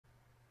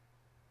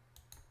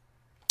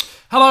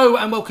Hello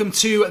and welcome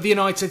to the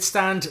United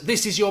Stand.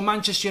 This is your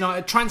Manchester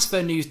United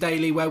transfer news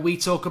daily where we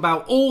talk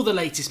about all the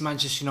latest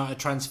Manchester United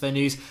transfer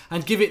news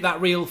and give it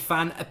that real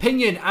fan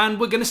opinion.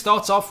 And we're going to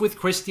start off with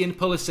Christian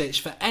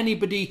Pulisic. For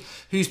anybody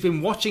who's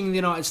been watching the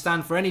United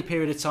Stand for any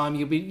period of time,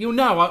 you'll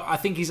know I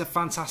think he's a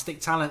fantastic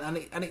talent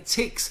and it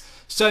ticks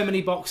so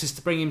many boxes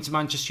to bring him to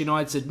Manchester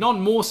United.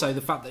 None more so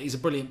the fact that he's a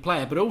brilliant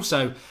player, but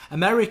also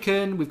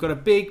American. We've got a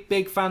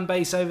big fan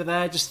base over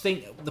there. Just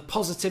think the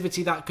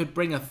positivity that could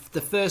bring the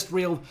first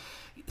real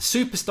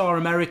superstar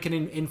American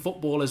in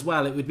football as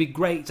well. It would be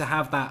great to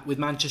have that with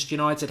Manchester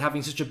United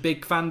having such a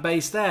big fan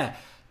base there.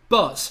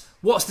 But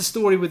what's the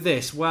story with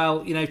this?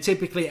 Well, you know,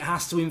 typically it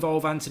has to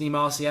involve Anthony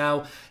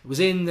Martial. It was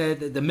in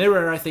the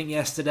Mirror, I think,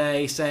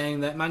 yesterday,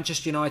 saying that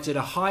Manchester United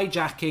are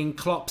hijacking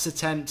Klopp's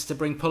attempt to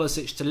bring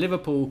Pulisic to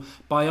Liverpool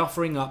by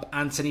offering up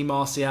Anthony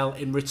Martial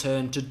in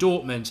return to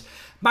Dortmund.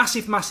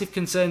 Massive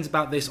concerns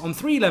about this on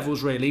three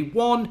levels, really.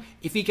 One,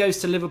 if he goes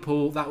to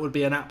Liverpool, that would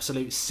be an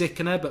absolute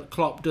sickener, but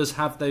Klopp does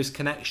have those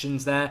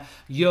connections there.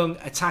 Young,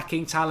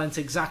 attacking talent,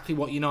 exactly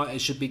what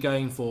United should be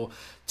going for.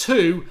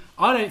 Two,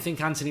 I don't think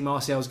Anthony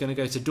Martial is going to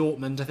go to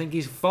Dortmund. I think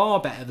he's far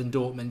better than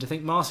Dortmund. I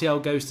think Martial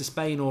goes to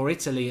Spain or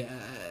Italy.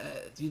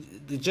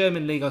 The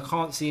German league, I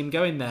can't see him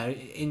going there.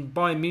 In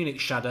Bayern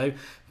Munich's shadow,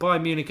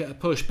 Bayern Munich at a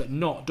push, but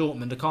not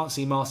Dortmund. I can't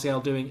see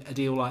Martial doing a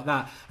deal like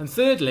that. And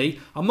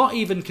thirdly, I'm not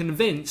even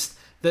convinced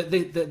that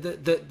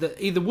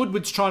either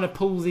Woodward's trying to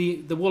pull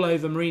the wool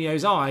over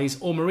Mourinho's eyes,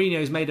 or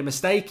Mourinho's made a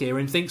mistake here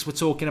and thinks we're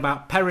talking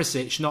about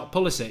Perisic, not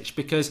Pulisic,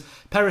 because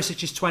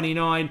Perisic is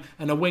 29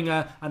 and a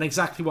winger and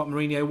exactly what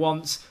Mourinho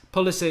wants.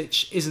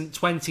 Pulisic isn't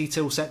 20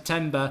 till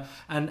September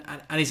and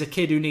he's a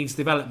kid who needs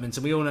development,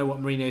 and we all know what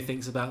Mourinho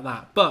thinks about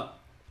that. But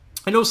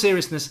in all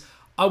seriousness,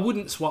 I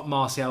wouldn't swap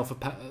Martial for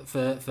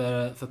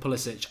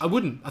Pulisic. I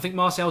wouldn't. I think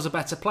Martial's a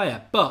better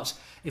player. But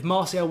if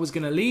Martial was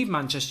going to leave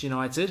Manchester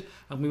United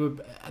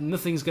and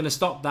nothing's going to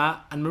stop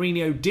that, and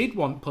Mourinho did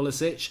want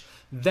Pulisic,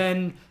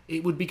 then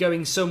it would be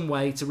going some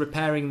way to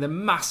repairing the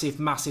massive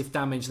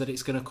damage that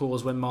it's going to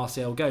cause when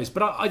Martial goes.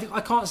 But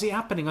I can't see it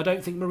happening. I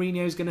don't think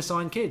Mourinho's going to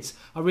sign kids.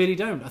 I really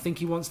don't. I think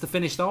he wants the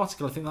finished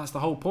article. I think that's the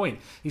whole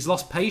point. He's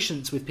lost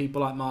patience with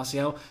people like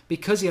Martial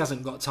because he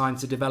hasn't got time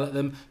to develop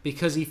them,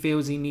 because he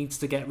feels he needs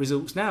to get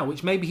results now,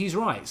 which maybe he's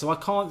right. So I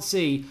can't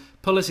see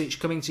Pulisic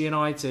coming to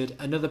United,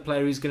 another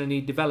player who's going to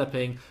need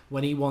developing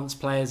when he wants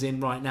players in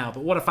right now.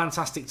 But what a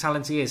fantastic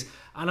talent he is.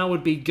 And I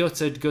would be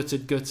gutted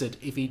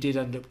if he did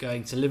end up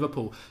going to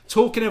Liverpool.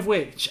 Talking of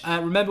which,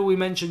 remember we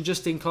mentioned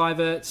Justin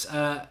Kluivert,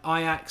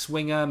 Ajax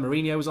winger.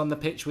 Mourinho was on the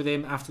pitch with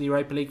him after the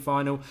Europa League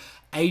final.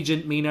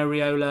 Agent Mino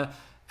Raiola.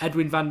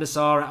 Edwin van der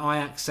Sar at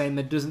Ajax saying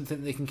they doesn't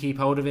think they can keep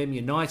hold of him.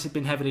 United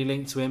been heavily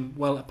linked to him.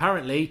 Well,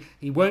 apparently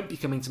he won't be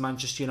coming to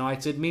Manchester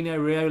United. Mino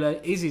Raiola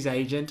is his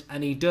agent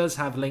and he does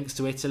have links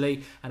to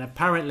Italy, and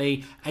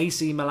apparently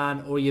AC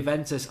Milan or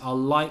Juventus are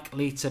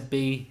likely to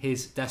be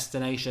his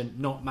destination,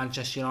 not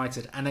Manchester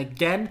United. And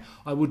again,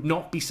 I would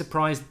not be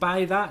surprised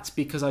by that,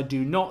 because I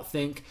do not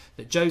think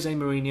that Jose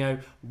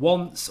Mourinho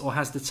wants or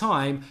has the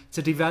time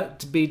to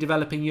be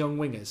developing young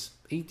wingers.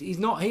 He's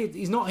not here.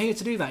 He's not here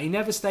to do that. He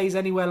never stays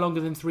anywhere longer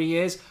than 3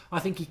 years. I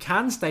think he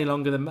can stay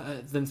longer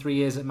than 3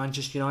 years at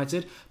Manchester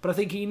United, but I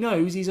think he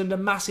knows he's under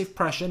massive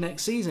pressure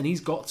next season.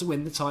 He's got to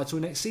win the title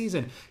next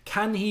season.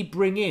 Can he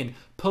bring in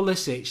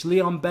Pulisic,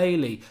 Leon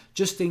Bailey,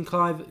 Justin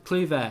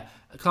Kluivert,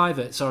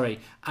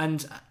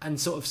 and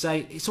sort of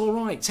say it's all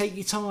right, take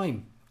your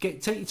time?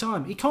 Take your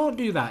time. He can't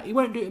do that. He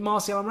won't do it with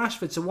Martial and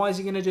Rashford, so why is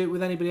he going to do it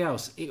with anybody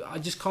else? I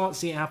just can't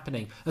see it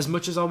happening, as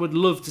much as I would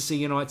love to see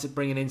United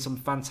bringing in some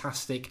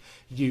fantastic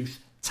youth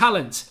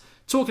talent.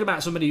 Talking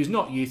about somebody who's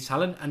not youth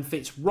talent and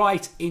fits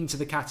right into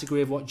the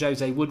category of what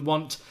Jose would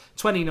want.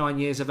 29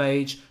 years of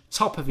age,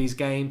 top of his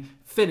game,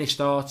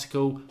 finished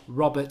article,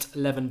 Robert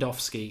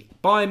Lewandowski.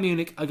 Bayern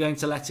Munich are going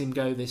to let him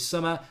go this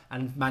summer,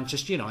 and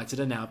Manchester United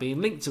are now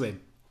being linked to him.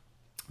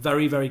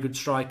 Very good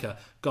striker.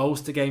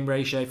 Goals to game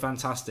ratio,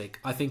 fantastic.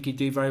 I think he'd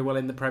do very well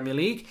in the Premier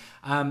League.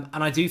 And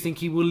I do think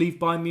he will leave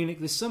Bayern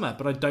Munich this summer,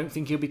 but I don't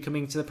think he'll be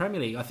coming to the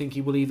Premier League. I think he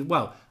will either...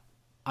 Well,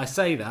 I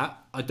say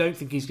that. I don't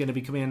think he's going to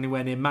be coming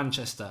anywhere near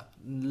Manchester.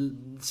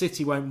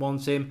 City won't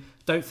want him.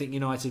 Don't think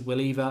United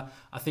will either.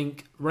 I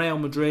think Real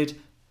Madrid,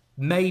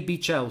 maybe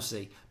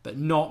Chelsea, but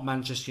not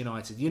Manchester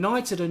United.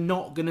 United are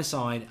not going to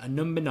sign a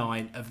number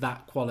 9 of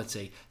that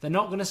quality. They're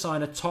not going to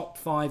sign a top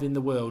 5 in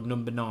the world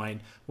number 9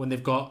 when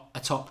they've got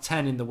a top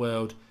 10 in the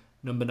world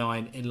number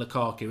 9 in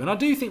Lukaku. And I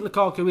do think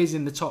Lukaku is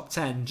in the top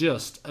 10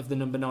 just of the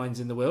number 9s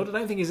in the world. I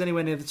don't think he's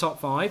anywhere near the top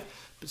 5,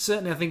 but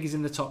certainly I think he's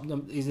in the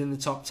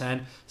top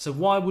 10. So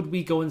why would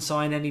we go and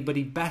sign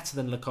anybody better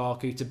than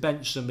Lukaku to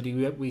bench somebody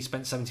we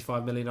spent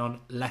 75 million on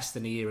less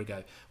than a year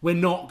ago? We're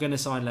not going to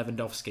sign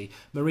Lewandowski.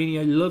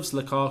 Mourinho loves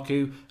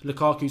Lukaku.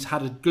 Lukaku's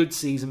had a good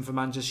season for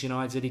Manchester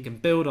United. He can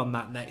build on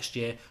that next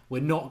year.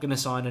 We're not going to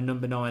sign a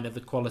number 9 of the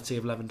quality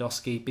of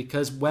Lewandowski,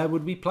 because where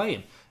would we play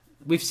him?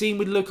 We've seen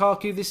with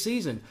Lukaku this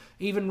season,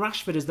 even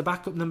Rashford as the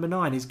backup number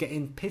 9 is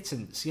getting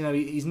pittance. You know,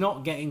 he's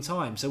not getting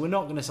time. So we're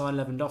not going to sign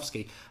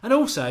Lewandowski. And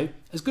also,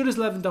 as good as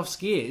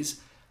Lewandowski is,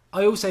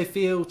 I also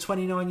feel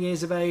 29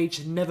 years of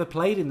age, never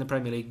played in the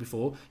Premier League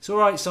before. It's all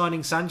right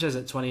signing Sanchez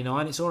at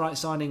 29. It's all right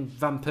signing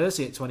Van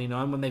Persie at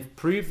 29 when they've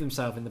proved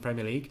themselves in the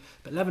Premier League.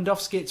 But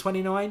Lewandowski at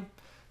 29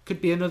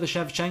 could be another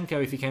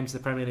Shevchenko if he came to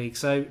the Premier League.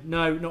 So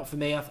no, not for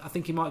me. I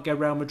think he might go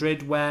Real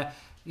Madrid, where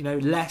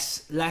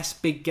less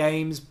big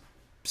games,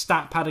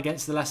 stat pad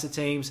against the lesser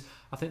teams.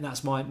 I think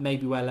that's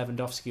maybe where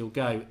Lewandowski will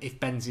go if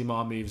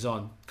Benzema moves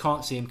on.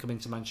 Can't see him coming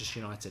to Manchester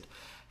United.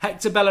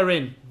 Hector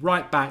Bellerin,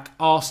 right back,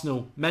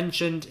 Arsenal,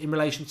 mentioned in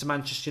relation to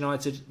Manchester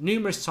United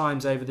numerous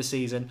times over the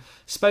season,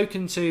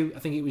 spoken to, I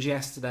think it was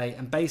yesterday,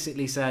 and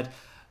basically said,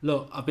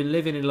 look, I've been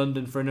living in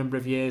London for a number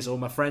of years, all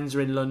my friends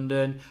are in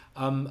London,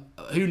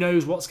 who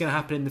knows what's going to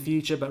happen in the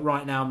future, but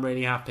right now I'm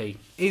really happy.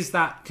 Is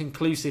that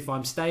conclusive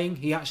I'm staying?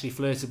 He actually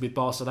flirted with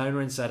Barcelona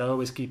and said, I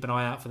always keep an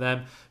eye out for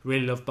them,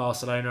 really love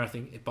Barcelona. I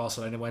think if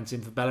Barcelona went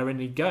in for Bellerin,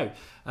 he'd go.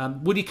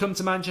 Would he come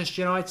to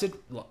Manchester United?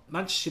 Look,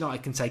 Manchester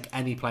United can take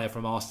any player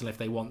from Arsenal if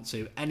they want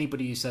to.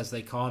 Anybody who says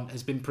they can't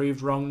has been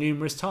proved wrong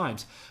numerous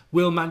times.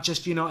 Will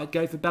Manchester United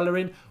go for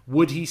Bellerin?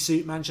 Would he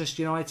suit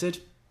Manchester United?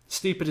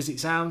 Stupid as it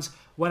sounds,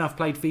 when I've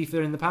played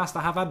FIFA in the past,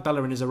 I have had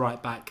Bellerin as a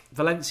right back.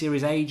 Valencia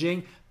is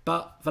ageing,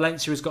 but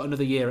Valencia has got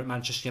another year at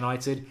Manchester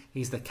United.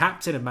 He's the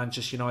captain of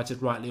Manchester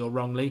United, rightly or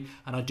wrongly,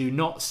 and I do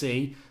not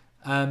see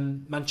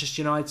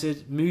Manchester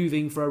United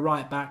moving for a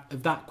right back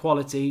of that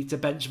quality to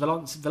bench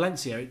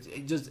Valencia.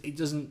 It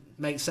doesn't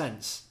make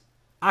sense.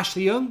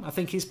 Ashley Young, I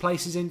think his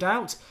place is in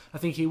doubt. I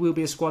think he will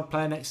be a squad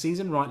player next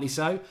season, rightly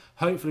so.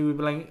 Hopefully we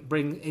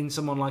bring in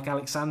someone like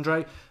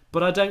Alexandro.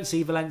 But I don't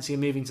see Valencia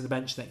moving to the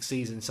bench next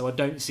season, so I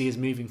don't see us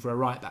moving for a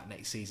right-back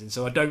next season,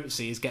 so I don't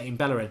see us getting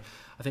Bellerin.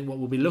 I think what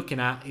we'll be looking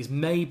at is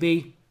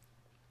maybe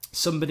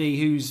somebody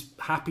who's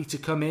happy to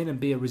come in and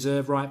be a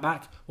reserve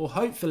right-back, or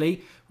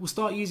hopefully we'll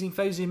start using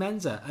Fosu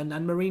Mensah, and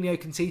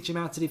Mourinho can teach him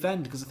how to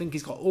defend, because I think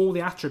he's got all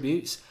the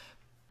attributes,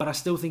 but I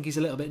still think he's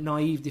a little bit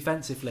naive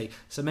defensively,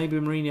 so maybe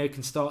Mourinho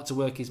can start to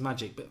work his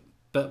magic,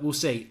 but we'll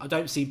see. I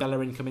don't see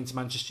Bellerin coming to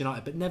Manchester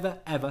United, but never,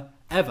 ever,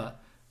 ever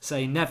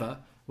say never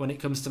when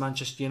it comes to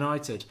Manchester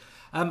United.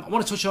 I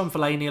want to touch on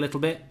Fellaini a little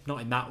bit, not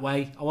in that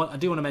way. I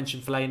do want to mention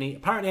Fellaini.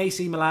 Apparently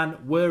AC Milan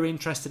were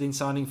interested in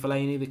signing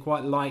Fellaini. They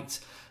quite liked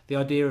the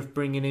idea of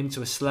bringing him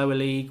to a slower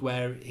league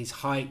where his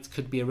height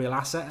could be a real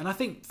asset. And I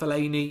think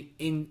Fellaini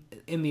in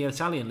the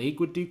Italian league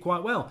would do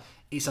quite well.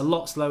 It's a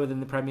lot slower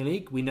than the Premier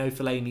League. We know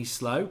Fellaini's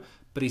slow,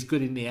 but he's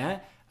good in the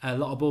air. The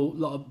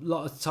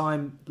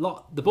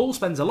ball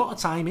spends a lot of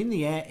time in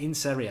the air in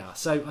Serie A.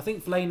 So I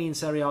think Fellaini in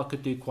Serie A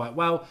could do quite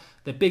well.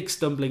 The big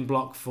stumbling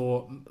block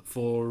for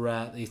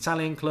the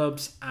Italian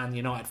clubs and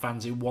United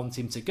fans who want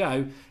him to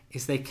go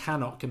is they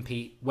cannot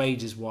compete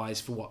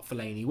wages-wise for what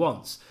Fellaini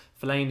wants.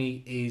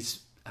 Fellaini is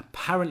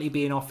apparently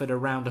being offered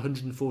around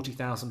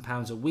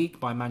 £140,000 a week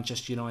by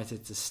Manchester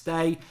United to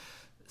stay.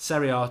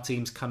 Serie A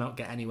teams cannot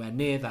get anywhere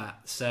near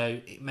that,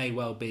 so it may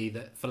well be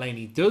that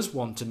Fellaini does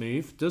want to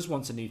move, does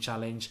want a new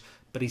challenge,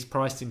 but he's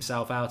priced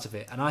himself out of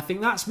it. And I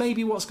think that's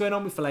maybe what's going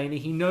on with Fellaini.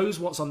 He knows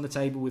what's on the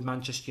table with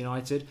Manchester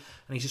United,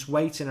 and he's just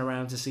waiting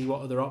around to see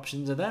what other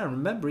options are there. And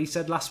remember, he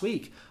said last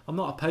week, I'm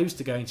not opposed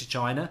to going to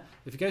China.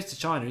 If he goes to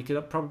China, he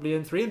could probably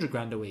earn 300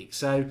 grand a week.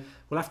 So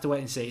we'll have to wait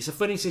and see. It's a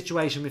funny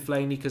situation with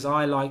Fellaini because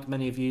I, like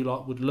many of you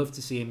lot, would love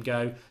to see him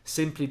go,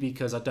 simply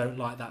because I don't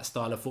like that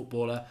style of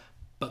footballer.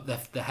 But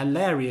the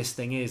hilarious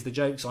thing is, the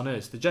joke's on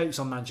us. The joke's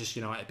on Manchester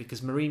United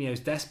because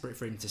Mourinho's desperate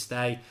for him to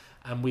stay,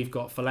 and we've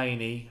got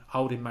Fellaini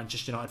holding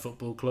Manchester United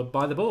Football Club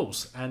by the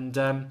balls. And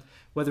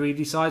whether he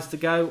decides to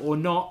go or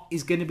not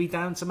is going to be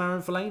down to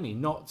Marouane Fellaini,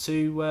 not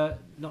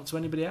to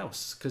anybody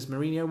else, because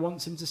Mourinho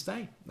wants him to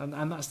stay,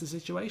 and that's the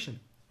situation.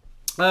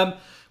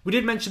 We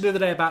did mention the other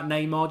day about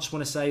Neymar. Just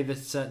want to say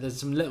that there's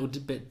some little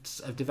bits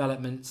of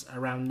developments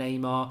around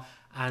Neymar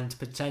and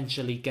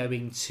potentially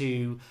going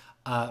to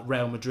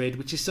Real Madrid,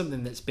 which is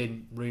something that's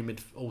been rumoured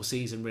all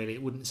season, really.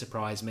 It wouldn't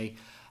surprise me.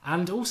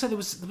 And also there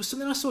was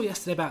something I saw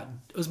yesterday about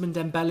Ousmane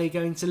Dembele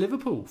going to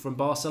Liverpool from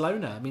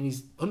Barcelona. I mean,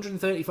 he's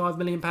 £135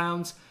 million,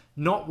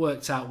 not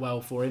worked out well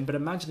for him, but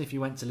imagine if he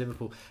went to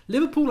Liverpool.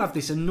 Liverpool have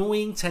this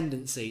annoying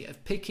tendency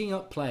of picking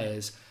up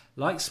players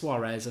like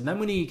Suarez, and then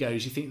when he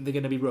goes, you think they're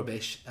going to be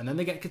rubbish, and then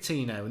they get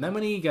Coutinho, and then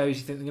when he goes,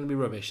 you think they're going to be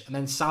rubbish, and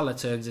then Salah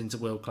turns into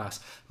world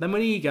class. Then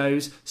when he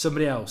goes,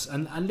 somebody else.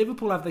 And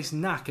Liverpool have this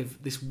knack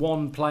of this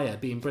one player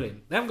being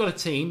brilliant. They haven't got a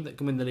team that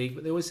can win the league,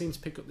 but they always seem to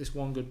pick up this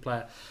one good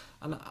player.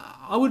 And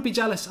I would be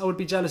jealous. I would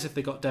be jealous if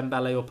they got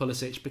Dembele or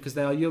Pulisic, because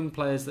they are young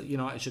players that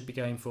United should be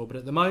going for. But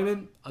at the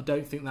moment, I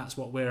don't think that's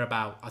what we're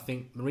about. I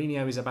think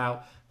Mourinho is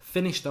about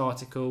finished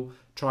article,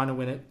 trying to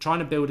win it, trying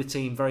to build a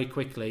team very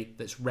quickly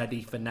that's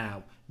ready for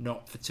now,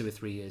 not for 2 or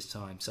 3 years'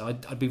 time. So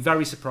I'd be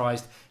very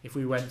surprised if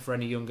we went for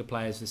any younger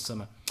players this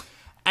summer.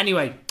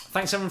 Anyway,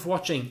 thanks everyone for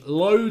watching.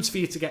 Loads for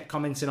you to get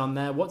commenting on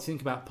there. What do you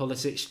think about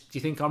Pulisic? Do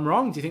you think I'm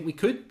wrong? Do you think we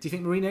could? Do you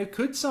think Mourinho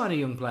could sign a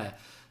young player?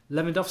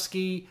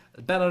 Lewandowski,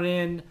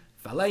 Bellerin,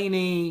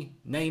 Fellaini,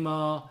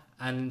 Neymar,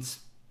 and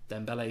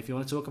Dembele, if you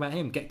want to talk about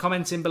him. Get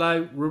commenting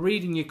below. We're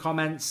reading your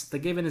comments. They're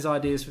giving us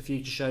ideas for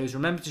future shows.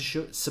 Remember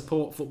to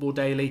support Football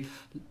Daily.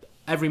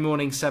 every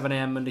morning, 7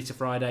 a.m, Monday to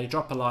Friday.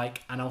 Drop a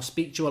like, and I'll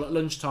speak to you all at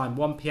lunchtime,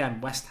 1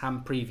 p.m, West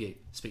Ham preview.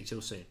 Speak to you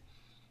all soon.